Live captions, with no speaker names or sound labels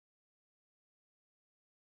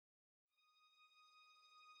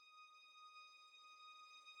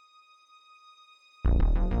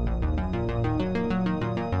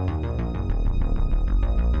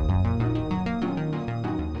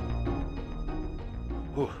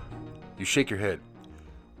Whew. You shake your head.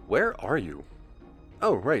 Where are you?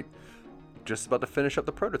 Oh, right. Just about to finish up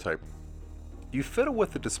the prototype. You fiddle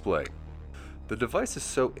with the display. The device is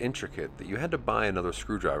so intricate that you had to buy another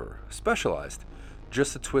screwdriver, specialized,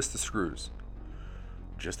 just to twist the screws.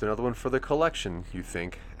 Just another one for the collection, you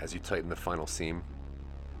think, as you tighten the final seam.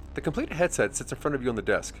 The complete headset sits in front of you on the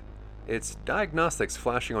desk. Its diagnostics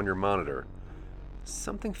flashing on your monitor.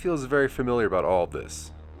 Something feels very familiar about all of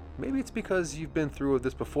this. Maybe it's because you've been through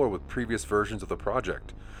this before with previous versions of the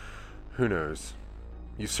project. Who knows?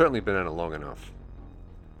 You've certainly been at it long enough.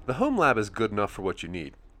 The home lab is good enough for what you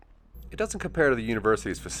need. It doesn't compare to the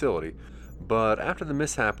university's facility, but after the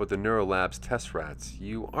mishap with the Neurolab's test rats,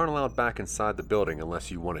 you aren't allowed back inside the building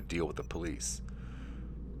unless you want to deal with the police.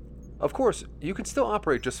 Of course, you can still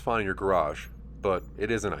operate just fine in your garage, but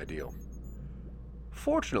it isn't ideal.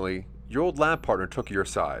 Fortunately, your old lab partner took your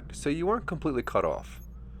side, so you aren't completely cut off.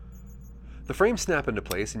 The frames snap into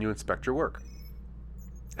place and you inspect your work.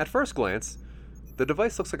 At first glance, the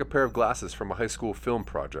device looks like a pair of glasses from a high school film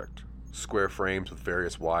project. Square frames with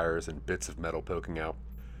various wires and bits of metal poking out.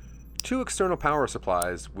 2 external power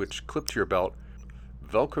supplies which clip to your belt.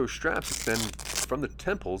 Velcro straps extend from the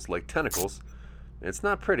temples like tentacles. It's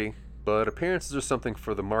not pretty, but appearances are something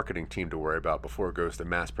for the marketing team to worry about before it goes to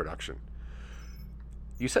mass production.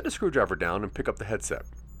 You set the screwdriver down and pick up the headset.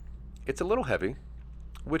 It's a little heavy,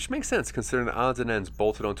 which makes sense considering the odds and ends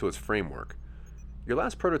bolted onto its framework. Your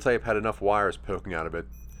last prototype had enough wires poking out of it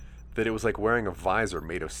that it was like wearing a visor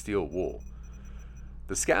made of steel wool.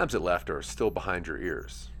 The scabs it left are still behind your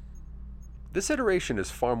ears. This iteration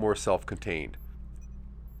is far more self-contained.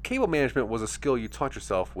 Cable management was a skill you taught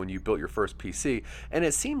yourself when you built your first PC, and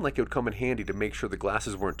it seemed like it would come in handy to make sure the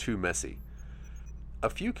glasses weren't too messy. A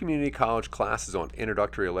few community college classes on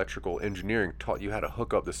introductory electrical engineering taught you how to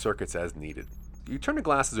hook up the circuits as needed. You turn the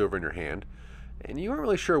glasses over in your hand, and you aren't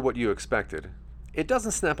really sure what you expected. It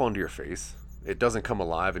doesn't snap onto your face. It doesn't come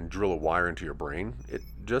alive and drill a wire into your brain. It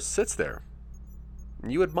just sits there.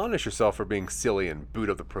 You admonish yourself for being silly and boot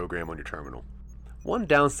up the program on your terminal. One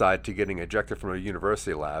downside to getting ejected from a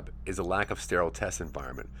university lab is a lack of sterile test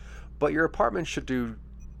environment, but your apartment should do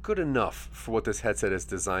good enough for what this headset is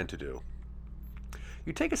designed to do.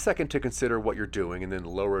 You take a second to consider what you're doing and then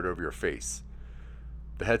lower it over your face.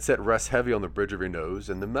 The headset rests heavy on the bridge of your nose,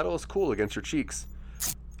 and the metal is cool against your cheeks.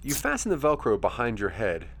 You fasten the Velcro behind your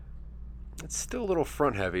head. It's still a little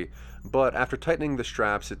front heavy, but after tightening the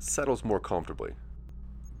straps, it settles more comfortably.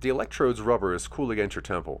 The electrode's rubber is cool against your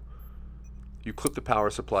temple. You clip the power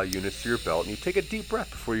supply units to your belt, and you take a deep breath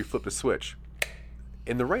before you flip the switch.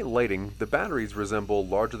 In the right lighting, the batteries resemble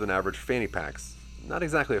larger than average fanny packs. Not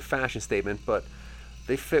exactly a fashion statement, but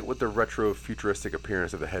they fit with the retro futuristic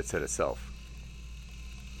appearance of the headset itself.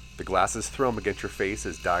 The glasses thrum against your face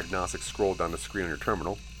as diagnostics scroll down the screen on your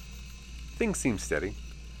terminal. Things seem steady,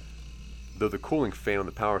 though the cooling fan on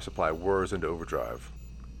the power supply whirs into overdrive.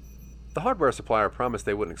 The hardware supplier promised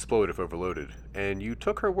they wouldn't explode if overloaded, and you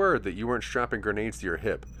took her word that you weren't strapping grenades to your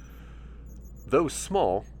hip. Though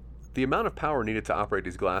small, the amount of power needed to operate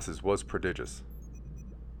these glasses was prodigious.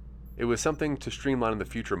 It was something to streamline in the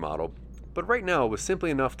future model, but right now it was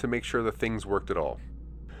simply enough to make sure the things worked at all.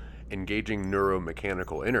 Engaging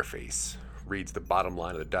neuromechanical interface, reads the bottom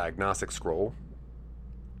line of the diagnostic scroll.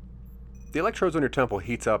 The electrodes on your temple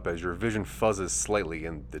heats up as your vision fuzzes slightly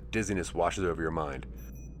and the dizziness washes over your mind.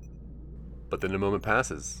 But then the moment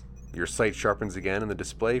passes. Your sight sharpens again and the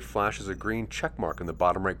display flashes a green check mark in the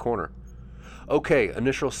bottom right corner. Okay,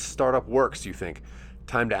 initial startup works, you think.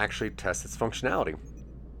 Time to actually test its functionality.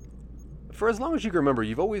 For as long as you can remember,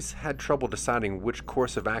 you've always had trouble deciding which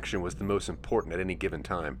course of action was the most important at any given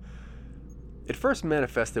time. It first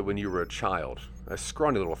manifested when you were a child, a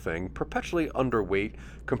scrawny little thing, perpetually underweight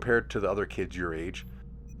compared to the other kids your age.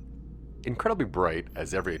 Incredibly bright,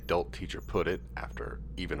 as every adult teacher put it, after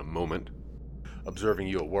even a moment. Observing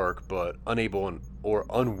you at work, but unable or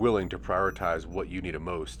unwilling to prioritize what you needed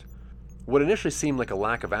most. What initially seemed like a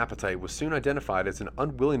lack of appetite was soon identified as an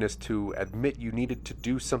unwillingness to admit you needed to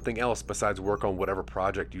do something else besides work on whatever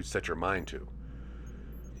project you set your mind to.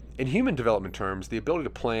 In human development terms, the ability to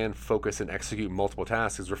plan, focus, and execute multiple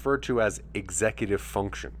tasks is referred to as executive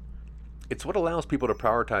function. It's what allows people to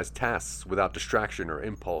prioritize tasks without distraction or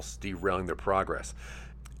impulse derailing their progress.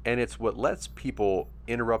 And it's what lets people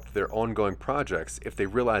interrupt their ongoing projects if they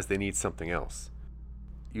realize they need something else.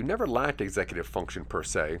 You never lacked executive function per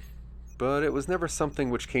se, but it was never something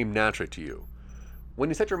which came naturally to you. When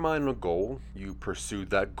you set your mind on a goal, you pursued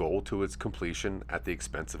that goal to its completion at the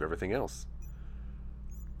expense of everything else.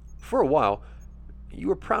 For a while, You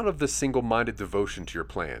were proud of the single-minded devotion to your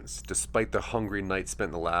plans, despite the hungry nights spent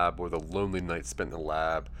in the lab, or the lonely nights spent in the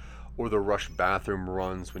lab, or the rushed bathroom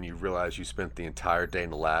runs when you realized you spent the entire day in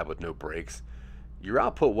the lab with no breaks. Your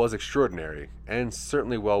output was extraordinary, and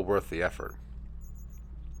certainly well worth the effort.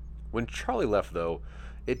 When Charlie left, though,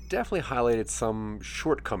 it definitely highlighted some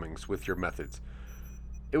shortcomings with your methods.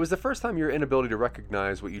 It was the first time your inability to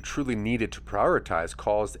recognize what you truly needed to prioritize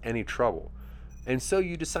caused any trouble, and so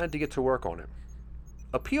you decided to get to work on it.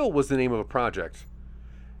 Appeal was the name of a project,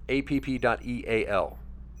 app.eal,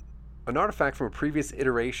 an artifact from a previous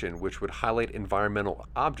iteration which would highlight environmental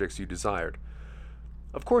objects you desired.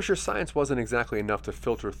 Of course, your science wasn't exactly enough to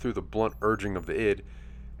filter through the blunt urging of the id,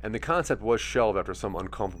 and the concept was shelved after some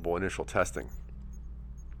uncomfortable initial testing.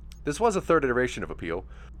 This was a third iteration of Appeal,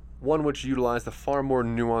 one which utilized a far more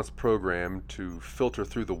nuanced program to filter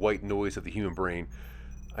through the white noise of the human brain,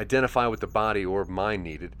 identify what the body or mind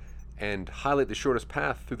needed, and highlight the shortest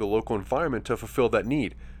path through the local environment to fulfill that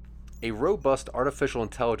need. A robust artificial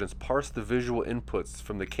intelligence parsed the visual inputs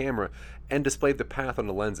from the camera and displayed the path on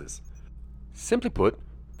the lenses. Simply put,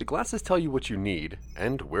 the glasses tell you what you need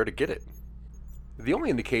and where to get it. The only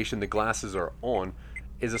indication the glasses are on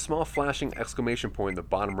is a small flashing exclamation point in the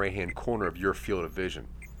bottom right-hand corner of your field of vision.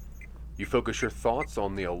 You focus your thoughts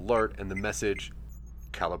on the alert and the message,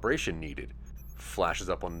 "Calibration needed," flashes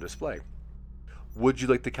up on the display. Would you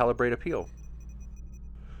like to calibrate Appeal?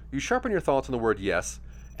 You sharpen your thoughts on the word yes,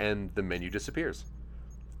 and the menu disappears.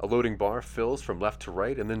 A loading bar fills from left to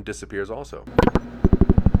right and then disappears also.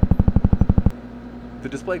 The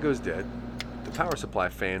display goes dead. The power supply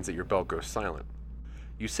fans at your belt go silent.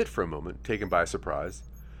 You sit for a moment, taken by surprise.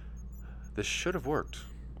 This should have worked.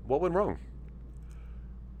 What went wrong?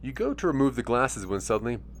 You go to remove the glasses when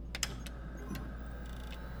suddenly,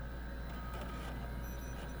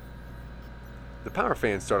 the power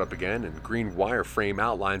fans start up again and green wireframe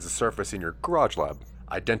outlines the surface in your garage lab.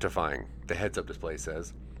 Identifying, the heads-up display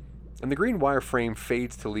says. And the green wireframe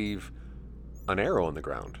fades to leave an arrow on the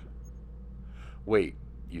ground. Wait,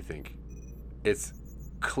 you think. It's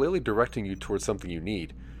clearly directing you towards something you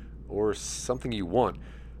need, or something you want,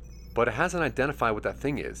 but it hasn't identified what that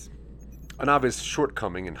thing is. An obvious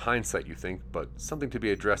shortcoming in hindsight, you think, but something to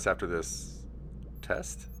be addressed after this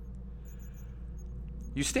test?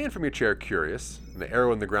 You stand from your chair curious, and the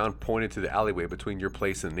arrow in the ground pointed to the alleyway between your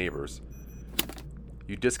place and the neighbor's.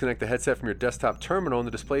 You disconnect the headset from your desktop terminal and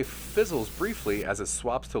the display fizzles briefly as it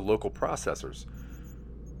swaps to local processors.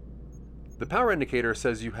 The power indicator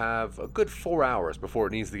says you have a good 4 hours before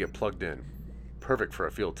it needs to get plugged in. Perfect for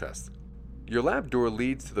a field test. Your lab door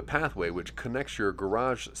leads to the pathway which connects your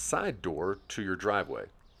garage side door to your driveway.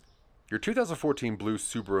 Your 2014 blue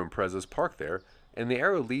Subaru Impreza is parked there, and the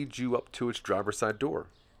arrow leads you up to its driver's side door.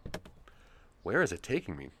 Where is it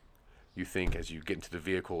taking me? You think as you get into the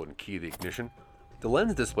vehicle and key the ignition. The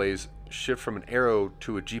lens displays shift from an arrow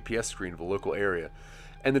to a GPS screen of the local area,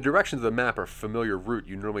 and the directions of the map are a familiar route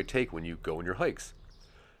you normally take when you go on your hikes.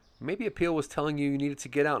 Maybe Appeal was telling you needed to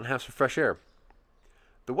get out and have some fresh air.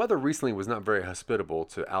 The weather recently was not very hospitable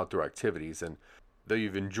to outdoor activities, and though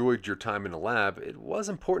you've enjoyed your time in the lab, it was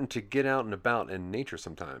important to get out and about in nature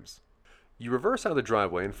sometimes. You reverse out of the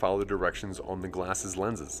driveway and follow the directions on the glasses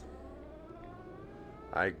lenses.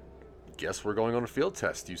 I guess we're going on a field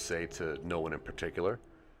test, you say to no one in particular.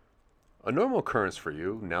 A normal occurrence for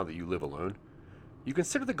you, now that you live alone. You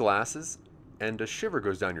consider the glasses, and a shiver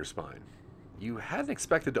goes down your spine. You hadn't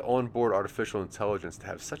expected the onboard artificial intelligence to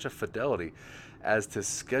have such a fidelity as to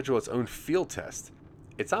schedule its own field test.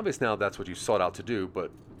 It's obvious now that's what you sought out to do,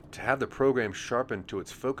 but to have the program sharpen to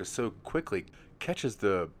its focus so quickly catches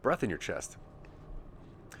the breath in your chest.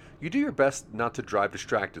 You do your best not to drive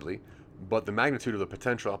distractedly, but the magnitude of the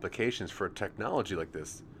potential applications for a technology like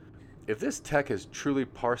this. If this tech has truly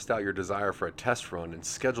parsed out your desire for a test run and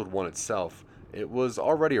scheduled one itself, it was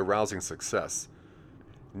already a rousing success.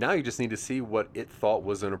 Now you just need to see what it thought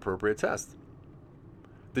was an appropriate test.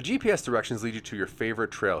 The GPS directions lead you to your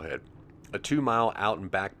favorite trailhead, a 2-mile out and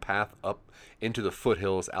back path up into the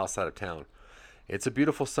foothills outside of town. It's a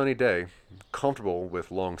beautiful sunny day, comfortable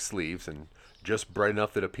with long sleeves, and just bright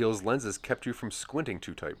enough that Appeal's lenses kept you from squinting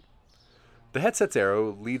too tight. The headset's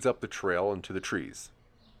arrow leads up the trail into the trees.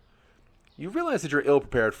 You realize that you're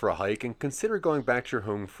ill-prepared for a hike and consider going back to your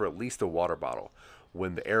home for at least a water bottle,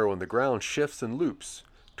 when the arrow on the ground shifts and loops,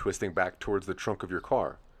 twisting back towards the trunk of your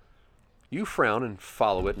car. You frown and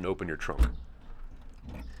follow it and open your trunk.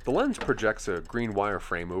 The lens projects a green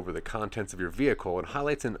wireframe over the contents of your vehicle and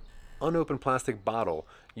highlights an unopened plastic bottle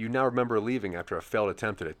you now remember leaving after a failed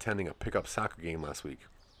attempt at attending a pickup soccer game last week.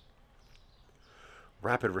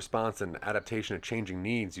 Rapid response and adaptation to changing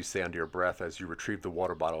needs, you say under your breath as you retrieve the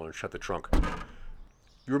water bottle and shut the trunk.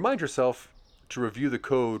 You remind yourself to review the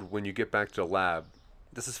code when you get back to the lab.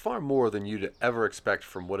 This is far more than you'd ever expect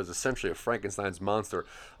from what is essentially a Frankenstein's monster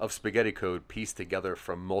of spaghetti code pieced together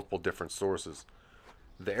from multiple different sources.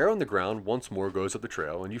 The arrow on the ground once more goes up the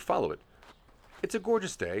trail and you follow it. It's a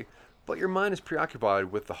gorgeous day, but your mind is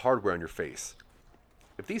preoccupied with the hardware on your face.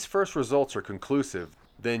 If these first results are conclusive,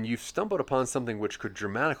 then you've stumbled upon something which could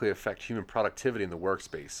dramatically affect human productivity in the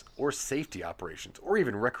workspace, or safety operations, or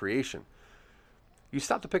even recreation. You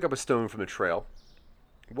stop to pick up a stone from the trail.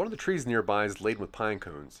 One of the trees nearby is laden with pine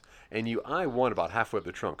cones, and you eye one about halfway up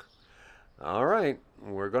the trunk. All right,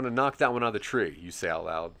 we're going to knock that one out of the tree, you say out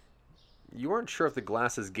loud. You aren't sure if the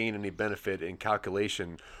glasses gain any benefit in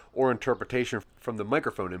calculation or interpretation from the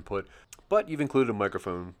microphone input, but you've included a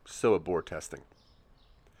microphone, so it bore testing.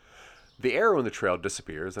 The arrow in the trail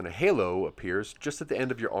disappears, and a halo appears just at the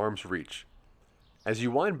end of your arm's reach. As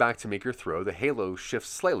you wind back to make your throw, the halo shifts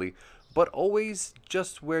slightly, but always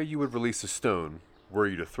just where you would release a stone were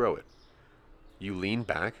you to throw it. You lean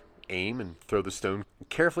back, aim, and throw the stone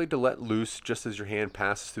carefully to let loose just as your hand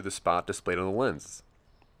passes through the spot displayed on the lens.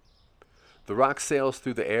 The rock sails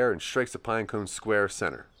through the air and strikes the pinecone's square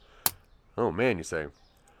center. Oh man, you say.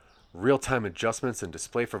 Real-time adjustments and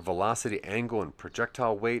display for velocity, angle, and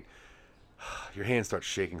projectile weight. Your hand starts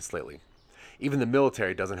shaking slightly. Even the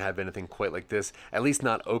military doesn't have anything quite like this, at least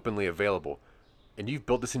not openly available. And you've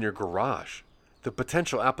built this in your garage. The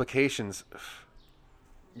potential applications...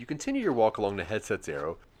 You continue your walk along the headset's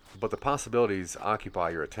arrow, but the possibilities occupy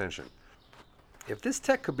your attention. If this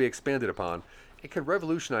tech could be expanded upon, it could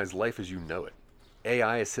revolutionize life as you know it.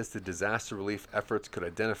 AI-assisted disaster relief efforts could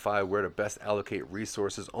identify where to best allocate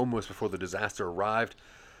resources almost before the disaster arrived.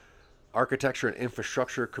 Architecture and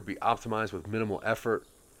infrastructure could be optimized with minimal effort.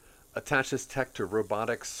 Attach this tech to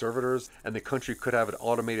robotic servitors, and the country could have an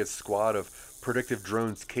automated squad of predictive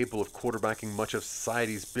drones capable of quarterbacking much of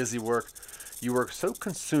society's busy work. You are so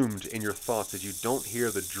consumed in your thoughts that you don't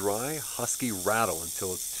hear the dry, husky rattle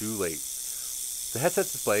until it's too late. The headset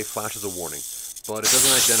display flashes a warning, but it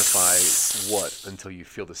doesn't identify what until you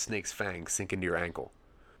feel the snake's fangs sink into your ankle.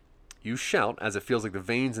 You shout as it feels like the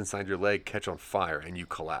veins inside your leg catch on fire and you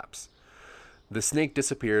collapse. The snake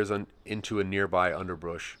disappears into a nearby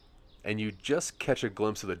underbrush, and you just catch a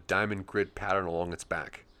glimpse of the diamond grid pattern along its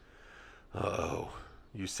back. Oh,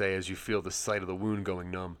 you say as you feel the sight of the wound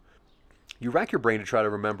going numb. You rack your brain to try to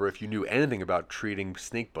remember if you knew anything about treating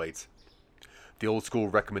snake bites. The old school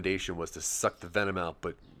recommendation was to suck the venom out,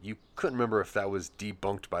 but you couldn't remember if that was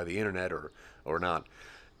debunked by the internet or not.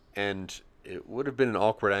 And it would have been an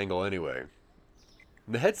awkward angle anyway.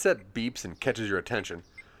 The headset beeps and catches your attention.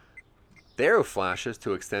 The arrow flashes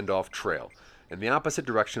to extend off trail, in the opposite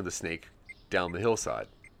direction of the snake, down the hillside.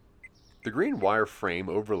 The green wire frame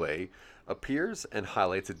overlay appears and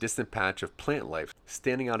highlights a distant patch of plant life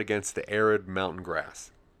standing out against the arid mountain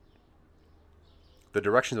grass. The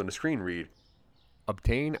directions on the screen read,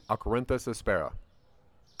 Obtain Acorinthus aspera.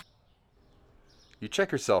 You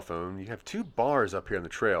check your cell phone. You have 2 bars up here on the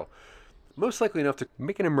trail, most likely enough to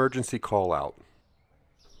make an emergency call out.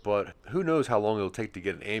 But who knows how long it'll take to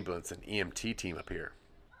get an ambulance and EMT team up here.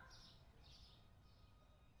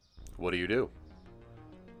 What do?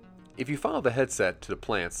 If you follow the headset to the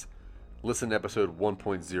plants, listen to episode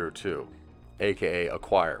 1.02, aka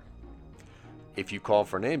Acquire. If you call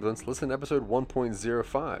for an ambulance, listen to episode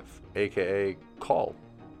 1.05, aka Call.